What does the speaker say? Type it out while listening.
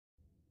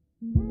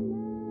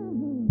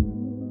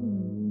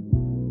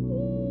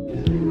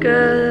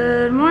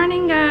Good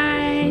morning,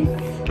 guys.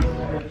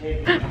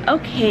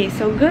 Okay,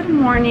 so good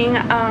morning.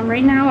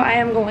 Right now I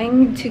am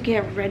going to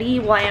get ready.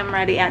 Well, I am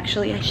ready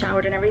actually. I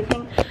showered and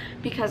everything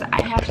because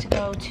I have to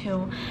go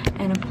to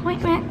an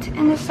appointment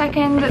in a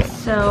second,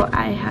 so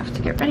I have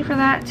to get ready for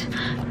that.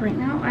 Right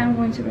now I'm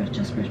going to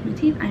just brush my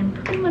teeth. I'm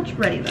pretty much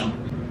ready though.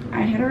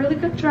 I had a really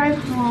good drive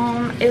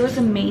home. It was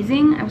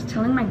amazing. I was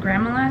telling my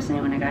grandma last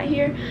night when I got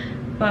here,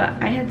 but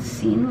I had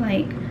seen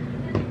like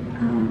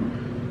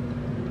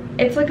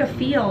it's like a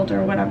field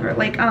or whatever,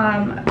 like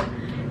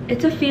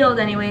it's a field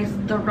anyways,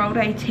 the road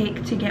I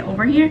take to get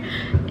over here,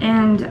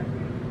 and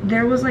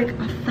there was like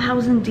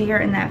 1,000 deer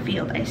in that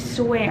field, I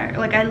swear.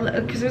 Like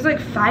because there's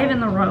like 5 in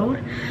the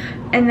road,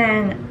 and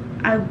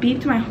then I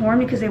beeped my horn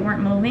because they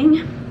weren't moving,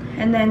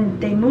 and then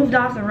they moved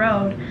off the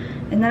road,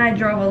 and then I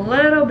drove a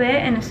little bit,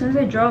 and as soon as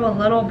I drove a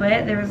little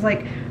bit, there was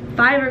like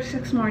 5 or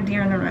 6 more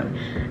deer in the road,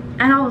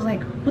 and I was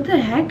like, what the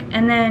heck?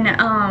 And then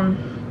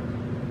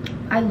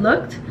I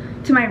looked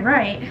to my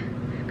right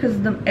because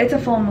it's a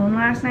full moon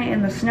last night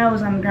and the snow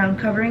is on the ground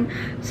covering,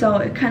 so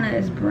it kind of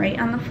is bright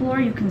on the floor.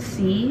 You can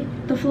see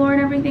the floor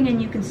and everything,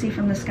 and you can see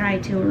from the sky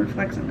too. It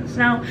reflects on the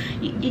snow.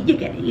 You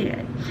get it, you get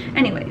it.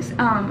 Anyways,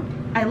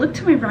 I looked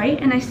to my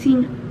right and I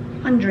seen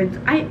hundreds.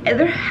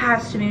 There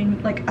has to be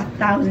like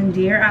 1,000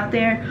 deer out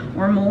there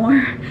or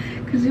more,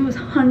 because there was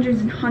hundreds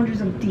and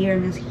hundreds of deer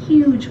in this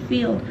huge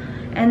field.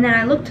 And then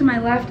I looked to my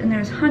left and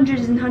there's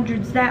hundreds and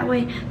hundreds that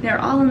way. They're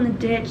all in the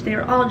ditch.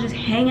 They're all just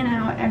hanging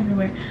out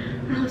everywhere.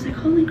 And I was like,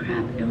 holy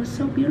crap, it was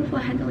so beautiful.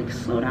 I had to like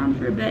slow down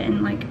for a bit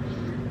and like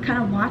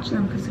kind of watch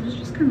them because it was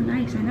just kind of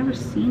nice. I never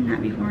seen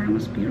that before and it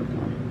was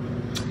beautiful.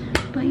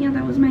 But yeah,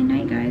 that was my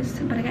night, guys.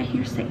 But I got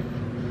here safe.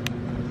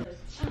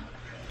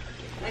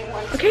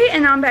 Okay,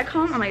 and now I'm back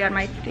home. Oh my god,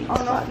 my thing.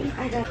 Oh no,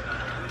 I got it.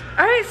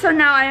 Alright, so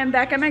now I am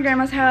back at my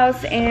grandma's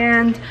house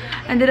and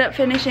ended up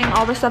finishing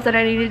all the stuff that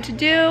I needed to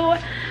do.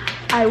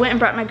 I went and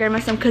brought my grandma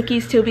some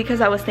cookies too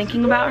because I was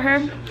thinking about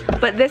her.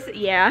 But this,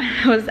 yeah,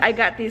 I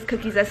got these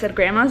cookies that said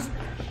grandma's.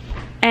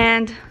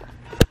 And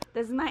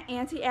this is my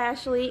Auntie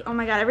Ashley. Oh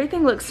my god,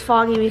 everything looks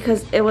foggy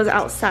because it was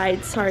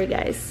outside. Sorry,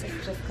 guys.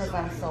 It's just because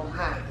I'm so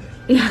hot.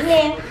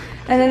 Yeah.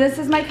 And then this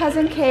is my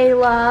cousin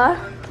Kayla.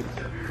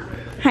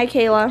 Hi,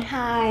 Kayla.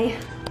 Hi.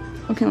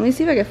 Okay, let me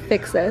see if I can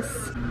fix this.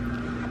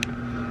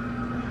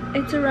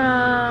 It's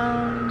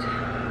around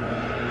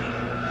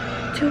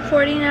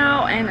 2:40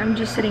 now, and I'm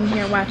just sitting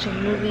here watching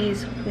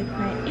movies with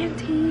my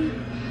auntie.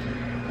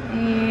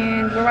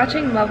 And we're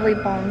watching Lovely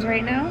Bones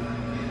right now.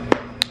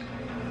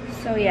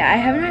 So yeah, I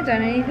haven't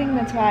done anything.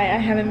 That's why I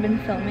haven't been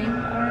filming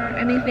or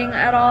anything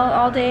at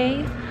all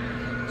day.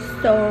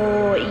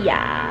 So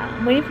yeah,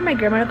 I'm waiting for my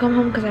grandma to come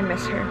home because I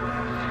miss her.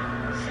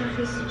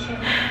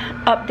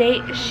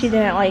 Update, she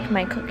didn't like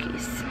my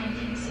cookies.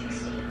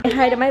 Say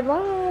hi to my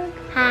vlog.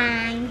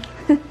 Hi.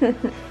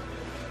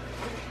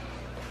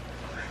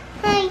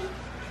 Hi.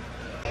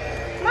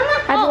 Mama.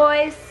 Hi,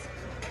 boys.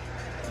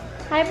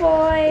 Hi,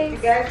 boys. You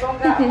guys don't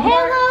got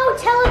Hello,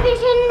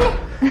 television.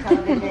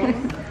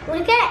 television?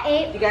 Look at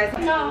it. You guys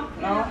No.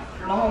 No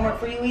homework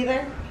for you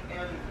either?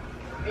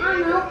 I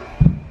don't know.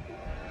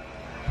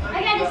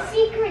 I got a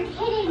secret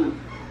hidden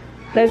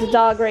There's a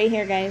dog right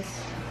here, guys.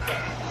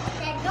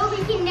 that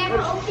nobody can never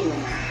open.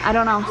 I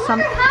don't know,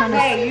 some kind of...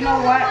 Hey, you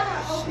know what?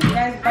 You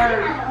guys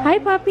bird. Hi,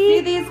 puppy.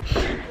 See these?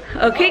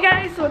 Okay,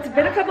 guys, so it's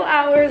been a couple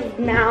hours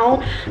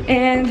now,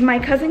 and my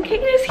cousin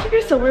Kaine is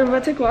here, so we're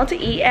about to go out to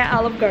eat at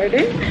Olive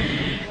Garden.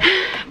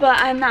 But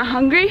I'm not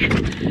hungry,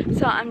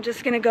 so I'm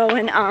just gonna go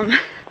and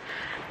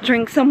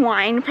drink some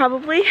wine,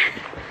 probably.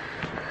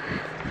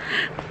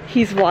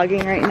 He's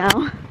vlogging right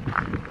now.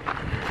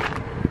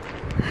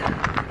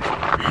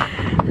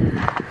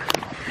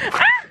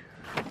 Ah!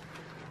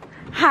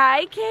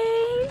 Hi,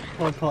 Kaine.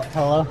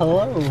 Hello,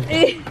 hello.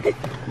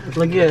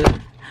 Look at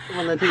it.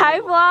 Hi,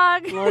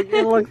 vlog. Look,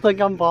 it looks like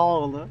I'm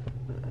bald.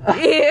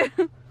 Yeah.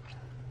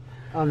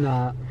 I'm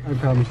not. I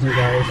promise you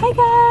guys. Hi,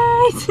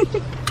 guys.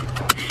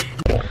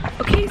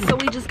 Okay, so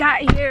we just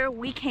got here.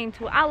 We came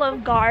to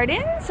Olive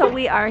Garden, so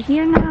we are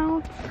here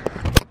now.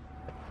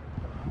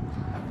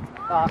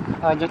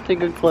 I'll just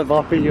take a clip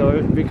off of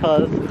yours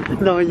because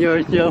knowing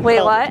yours,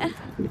 Wait, what?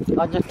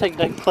 I'll just take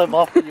the clip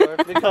off of yours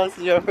because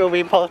yours will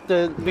be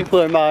posted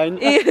before mine.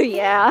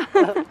 Yeah.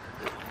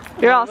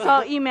 You're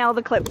also email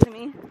the clip to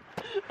me.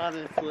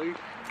 Honestly.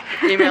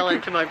 Email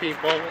it to my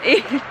people.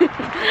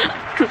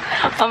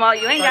 Well,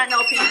 you ain't got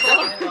no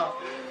people.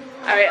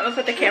 Alright, I'm gonna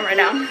put the camera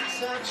down.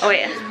 Oh,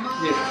 wait.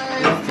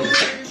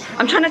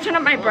 I'm trying to turn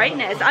up my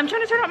brightness.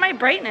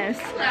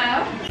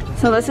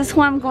 So this is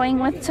who I'm going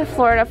with to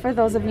Florida, for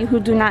those of you who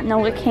do not know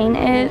what Kaine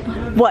is.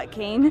 What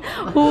Kaine?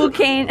 Who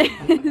Kaine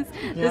is.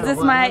 This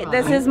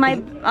is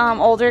my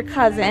older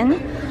cousin,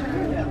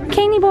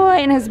 Kaine boy,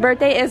 and his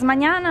birthday is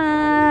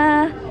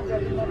mañana.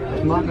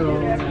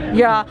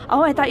 Yeah.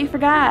 Oh, I thought you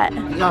forgot.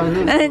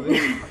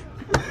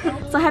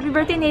 So happy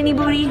birthday, Nanny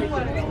Booty.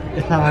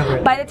 It's not my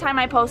birthday. By the time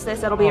I post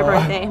this, it'll be your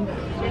birthday.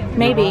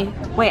 Maybe.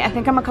 Wait, I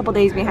think I'm a couple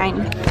days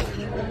behind.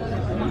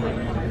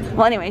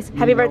 Well, anyways,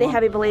 happy birthday,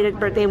 happy belated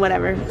birthday,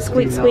 whatever.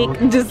 Squeak, squeak.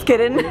 Just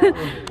kidding.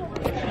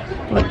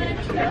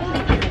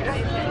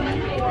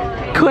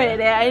 Quit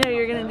it. I know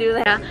you're gonna do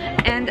that.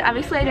 And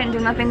obviously I didn't do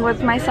nothing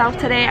with myself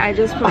today. I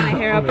just put my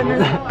hair up in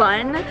this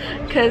bun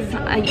because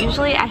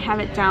usually I have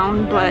it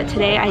down, but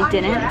today I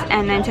didn't.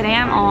 And then today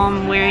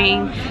I'm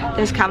wearing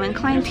this Calvin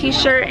Klein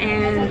t-shirt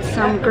and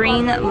some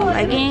green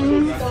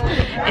leggings.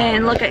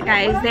 And look at,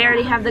 guys, they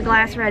already have the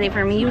glass ready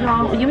for me. You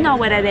know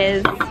what it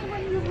is.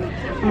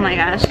 Oh my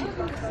gosh.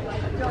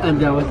 And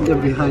that was the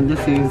behind the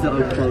scenes of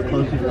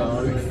Close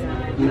vlogs.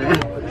 Yeah.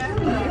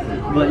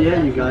 But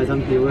yeah, you guys,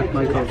 I'm here with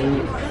my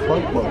cousin,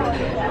 XOXO.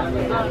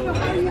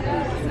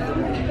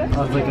 I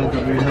was like, I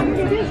don't really know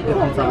if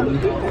it's on.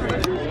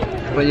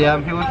 But yeah,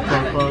 I'm here with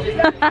XOXO.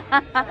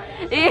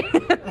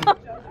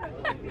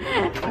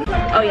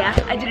 Oh yeah,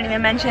 I didn't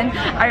even mention,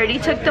 I already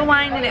took the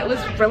wine and it was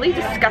really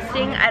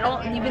disgusting. I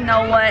don't even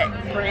know what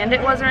brand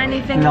it was or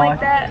anything like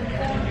that.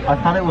 I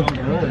thought it was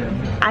good.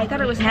 I thought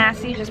it was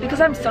nasty just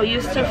because I'm so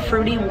used to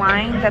fruity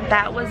wine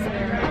that was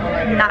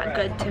not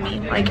good to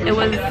me. Like, it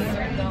was...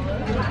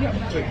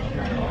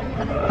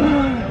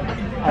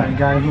 Alright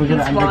guys, we're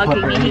gonna end the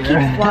clip right He here.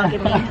 keeps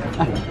vlogging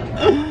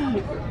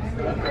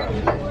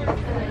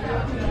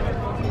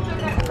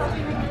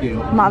me. Ew.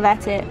 Ma,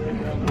 that's it.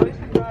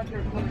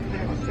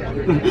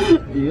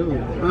 Ew.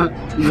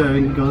 Yeah,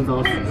 it goes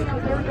off.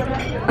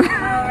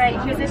 Alright,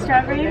 here's a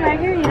strawberry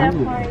margarita for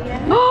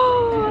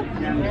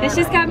you. This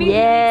just got me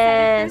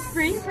Yes. for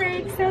spring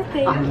break, so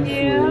thank you.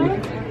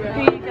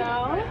 Here you go.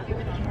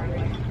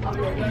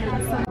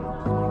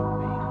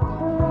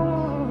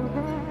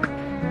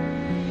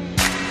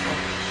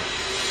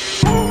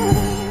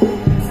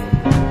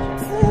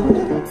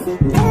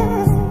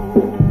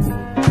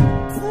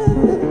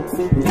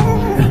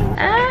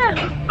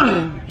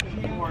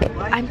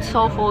 I'm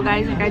so full,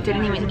 guys. Like, I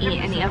didn't even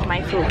eat any of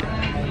my food.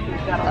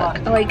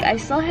 Like, I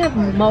still have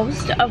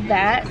most of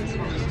that.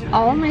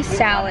 All of my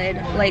salad.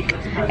 Like,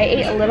 I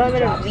ate a little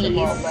bit of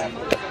these,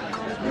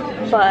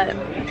 but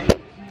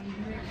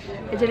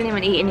I didn't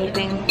even eat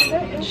anything.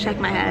 Shake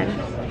my head.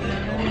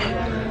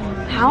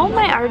 How am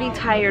I already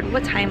tired?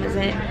 What time is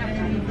it?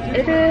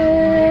 It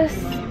is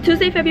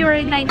Tuesday,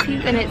 February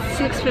 19th, and it's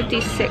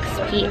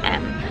 6:56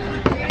 p.m.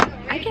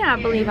 I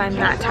cannot believe I'm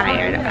not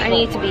tired. I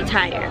need to be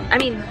tired. I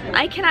mean,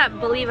 I cannot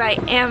believe I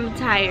am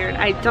tired.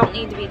 I don't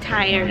need to be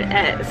tired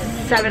at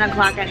 7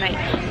 o'clock at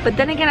night. But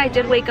then again, I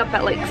did wake up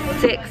at like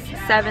 6,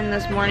 7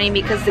 this morning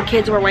because the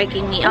kids were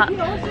waking me up.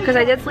 Because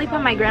I did sleep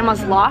in my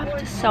grandma's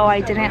loft, so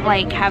I didn't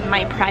like have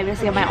my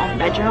privacy of my own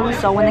bedroom.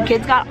 So when the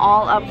kids got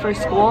all up for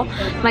school,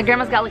 my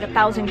grandma's got like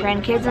 1,000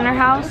 grandkids in her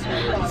house.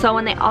 So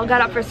when they all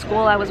got up for school,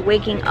 I was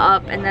waking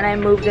up, and then I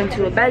moved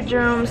into a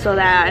bedroom so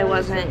that I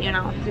wasn't, you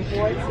know,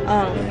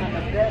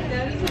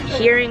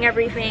 hearing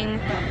everything.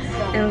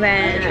 And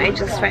then I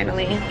just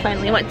finally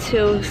went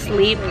to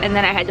sleep, and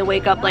then I had to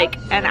wake up like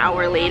an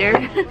hour later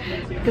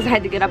because I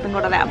had to get up and go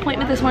to that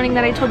appointment this morning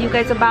that I told you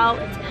guys about.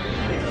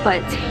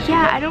 But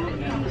yeah,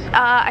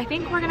 I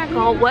think we're gonna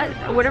go.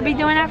 What are we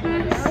doing after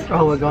this?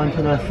 Oh, we're going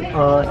to the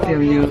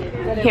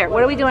CMU. Here,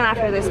 what are we doing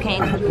after this,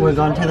 Kaine? We're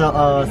going to the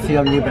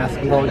CMU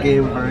basketball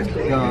game versus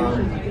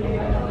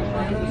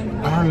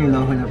I don't even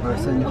know who the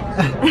person.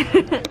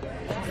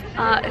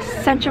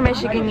 Central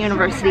Michigan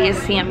University is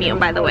CMU,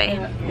 by the way.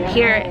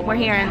 We're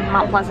here in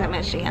Mount Pleasant,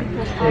 Michigan.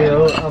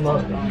 Ew,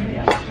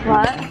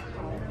 What?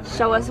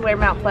 Show us where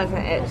Mount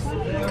Pleasant is.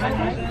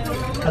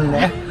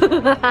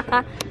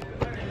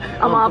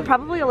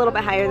 Probably a little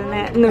bit higher than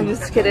that. No, I'm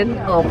just kidding.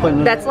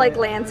 That's like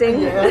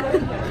Lansing.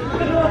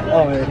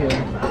 Oh, right here.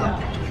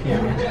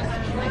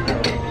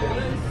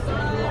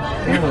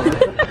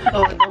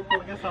 Oh, don't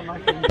focus on my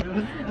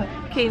fingers.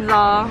 Kaine's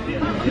all.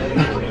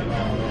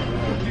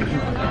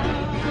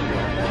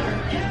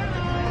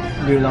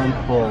 You don't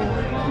fall.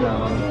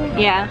 No.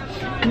 Yeah.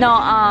 No,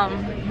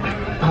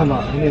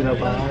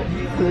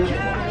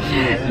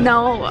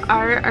 no,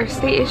 our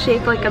state is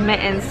shaped like a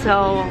mitten,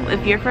 so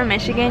if you're from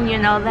Michigan, you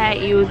know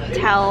that you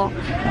tell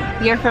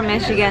you're from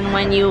Michigan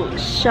when you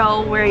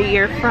show where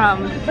you're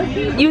from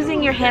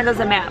using your hand as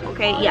a map,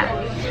 okay? Yeah.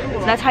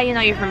 So that's how you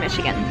know you're from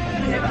Michigan.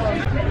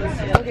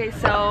 Okay,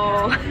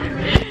 so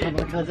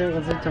My cousin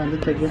wasn't trying to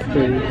take his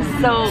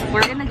face. so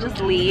we're gonna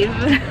just leave.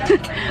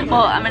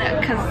 Well,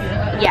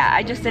 cause yeah,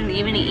 I just didn't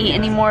even eat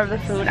any more of the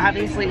food.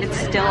 Obviously, it's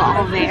still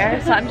all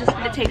there, so I'm just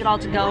gonna take it all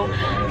to go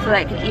so that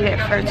I can eat it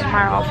for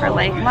tomorrow for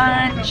like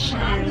lunch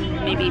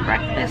and maybe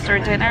breakfast or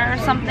dinner or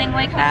something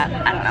like that.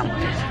 I don't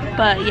know,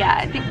 but yeah,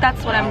 I think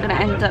that's what I'm gonna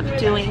end up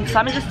doing. So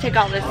I'm gonna just take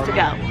all this to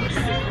go.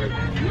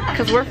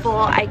 Cause we're full.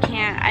 I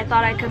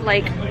thought I could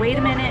like wait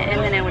a minute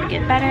and then it would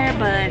get better,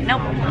 but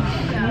nope.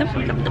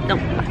 Nope.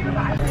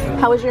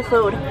 How was your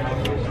food?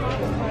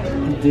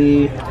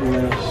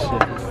 Delicious.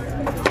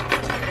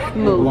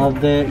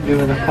 Loved it. Give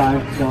it a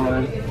 5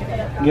 stars.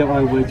 Give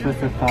our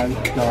waitress a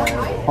 5 stars.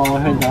 Follow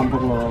her down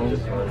below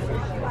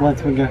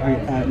once we get her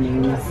at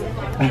news.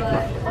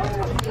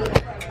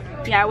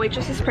 yeah,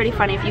 waitress is pretty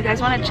funny. If you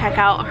guys want to check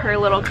out her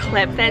little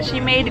clip that she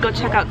made, go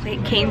check out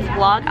Kaine's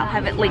vlog. I'll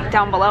have it linked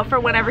down below for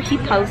whenever he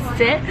posts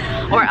it,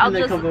 or I'll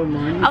just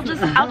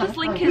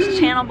link his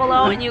channel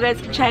below, and you guys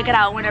can check it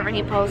out whenever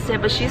he posts it.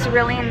 But she's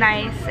really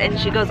nice, and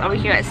she goes over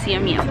here at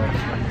CMU.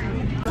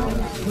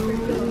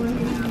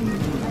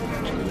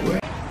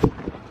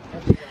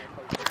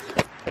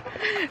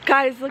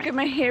 Guys, look at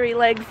my hairy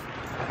legs.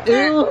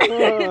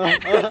 I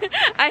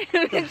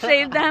haven't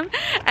shaved them,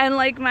 and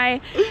like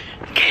my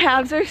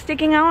calves are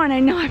sticking out, and I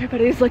know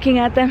everybody's looking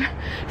at them.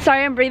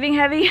 Sorry, I'm breathing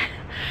heavy.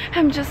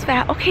 I'm just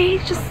fat. Okay,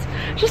 just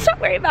don't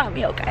worry about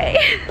me,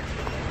 okay?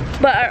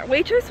 But our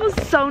waitress was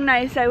so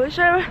nice. I wish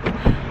I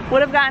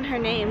would have gotten her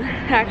name,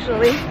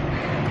 actually.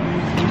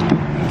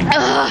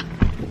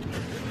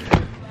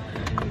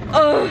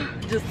 Oh,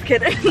 just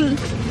kidding.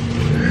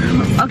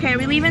 Okay, are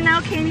we leaving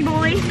now, Kaine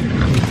boy?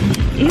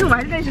 Ew,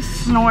 why did I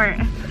just snort?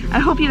 I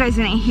hope you guys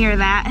didn't hear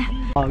that.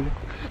 Oh.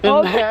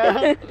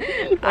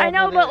 I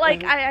know, but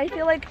like I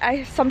feel like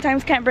I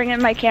sometimes can't bring in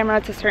my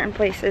camera to certain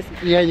places.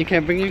 Yeah, you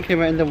can't bring your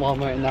camera into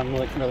Walmart, and I'm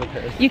like really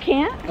pissed. You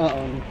can't?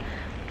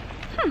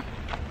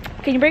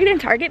 Can you bring it in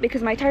Target?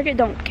 Because my Target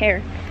don't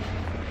care.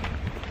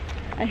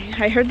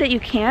 I heard that you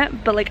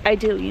can't, but like I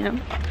do, you know?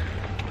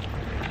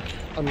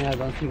 I mean, I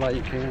don't see why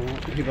you can't.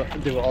 People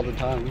do it all the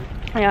time.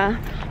 Yeah.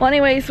 Well,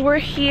 anyways, we're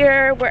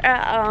here. We're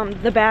at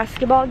the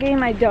basketball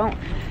game. I don't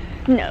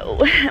know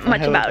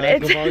much about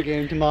it. Basketball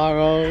game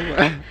tomorrow.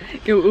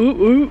 If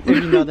you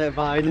know that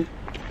vibe,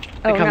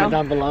 comment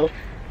down below.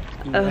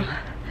 Oh,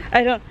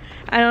 I don't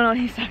know what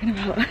he's talking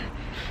about.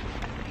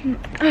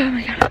 Oh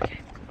my god. Okay.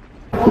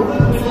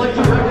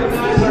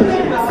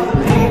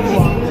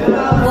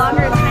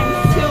 Vlogger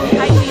times 2.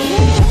 Hi,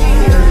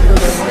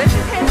 this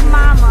is his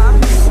mama.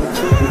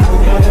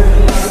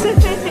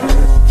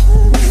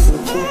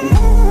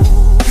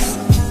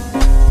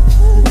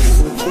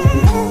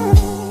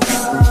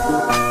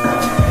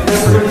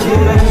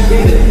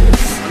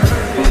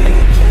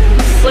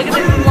 Look at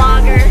this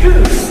vlogger. 2,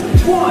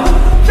 1,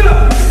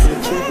 go!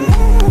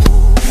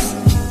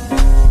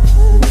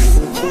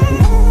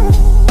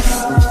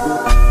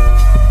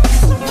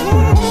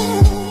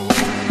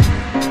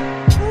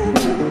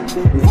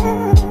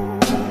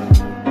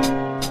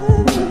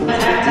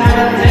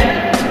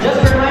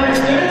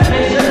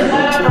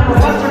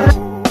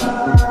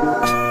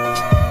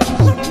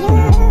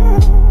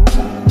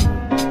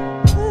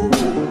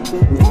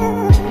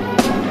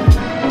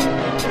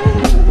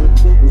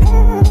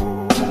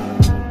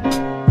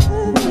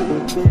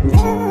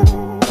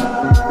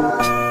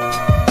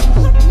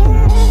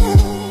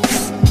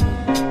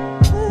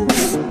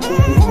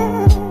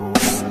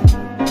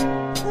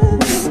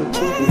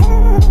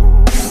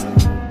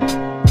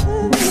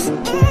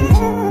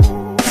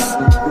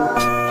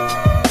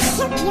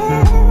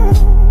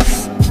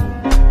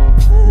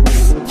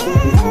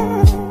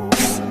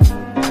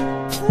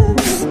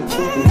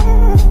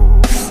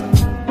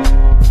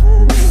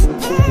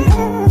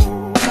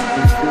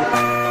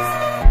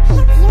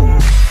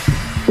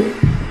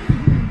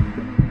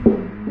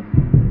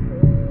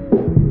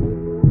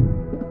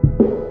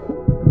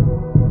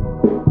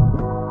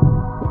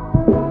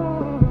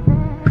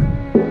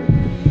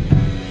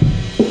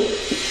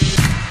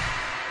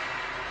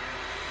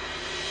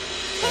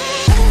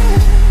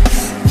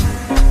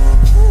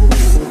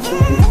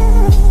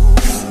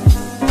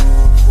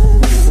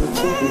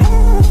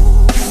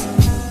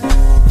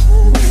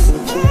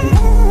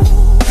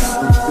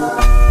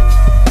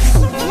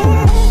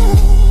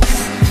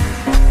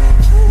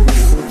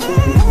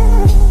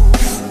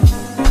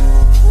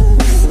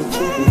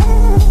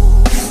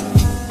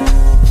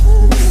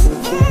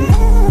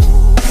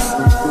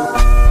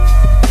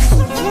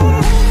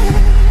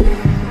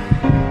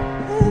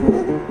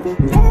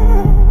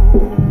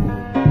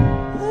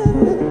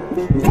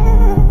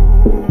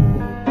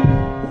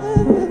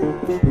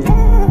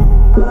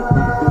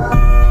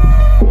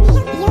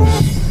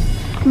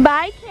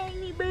 Bye,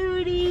 Kaine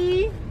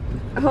booty.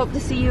 I hope to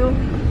see you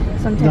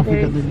sometime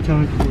very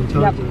soon.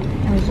 Yep,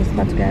 I was just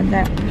about to grab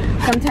that.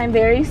 Sometime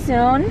very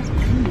soon.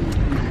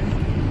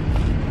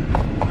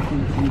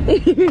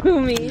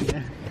 Me.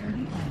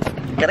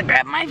 Gotta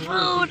grab my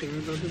food.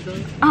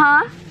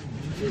 Uh-huh.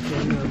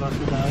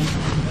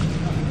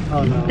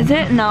 Oh no. Is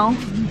it? No.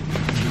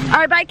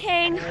 Alright, bye,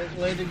 Kaine.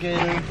 Later,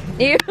 Gator.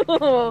 Ew.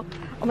 Oh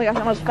my gosh, I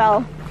almost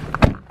fell.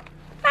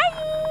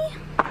 Bye.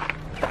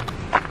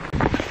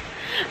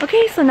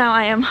 Okay, so now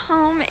I am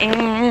home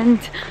and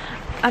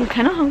I'm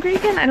kind of hungry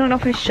again. I don't know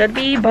if I should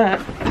be,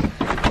 but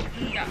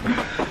yeah.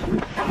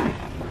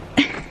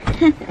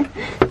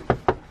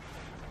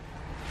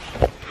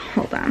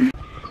 Hold on.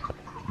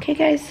 Okay,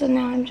 guys, so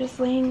now I'm just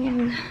laying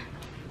in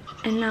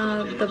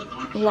the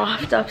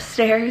loft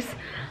upstairs.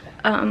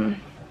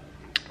 I'm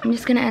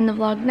just gonna end the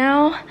vlog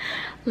now.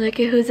 Look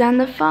at who's on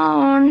the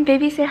phone.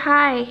 Baby, say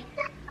hi.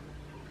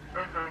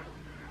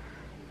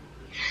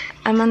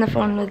 I'm on the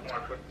phone with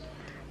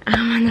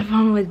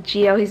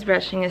Gio. He's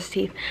brushing his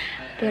teeth.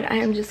 But I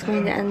am just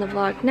going to end the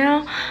vlog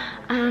now.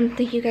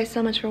 Thank you guys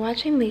so much for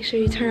watching. Make sure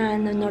you turn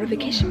on the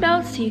notification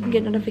bell so you can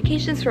get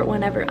notifications for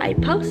whenever I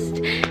post.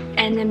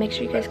 And then make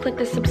sure you guys click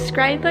the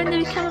subscribe button to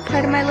become a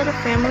part of my little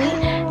family.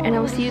 And I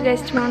will see you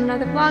guys tomorrow in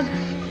another vlog.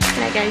 Good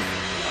night, guys.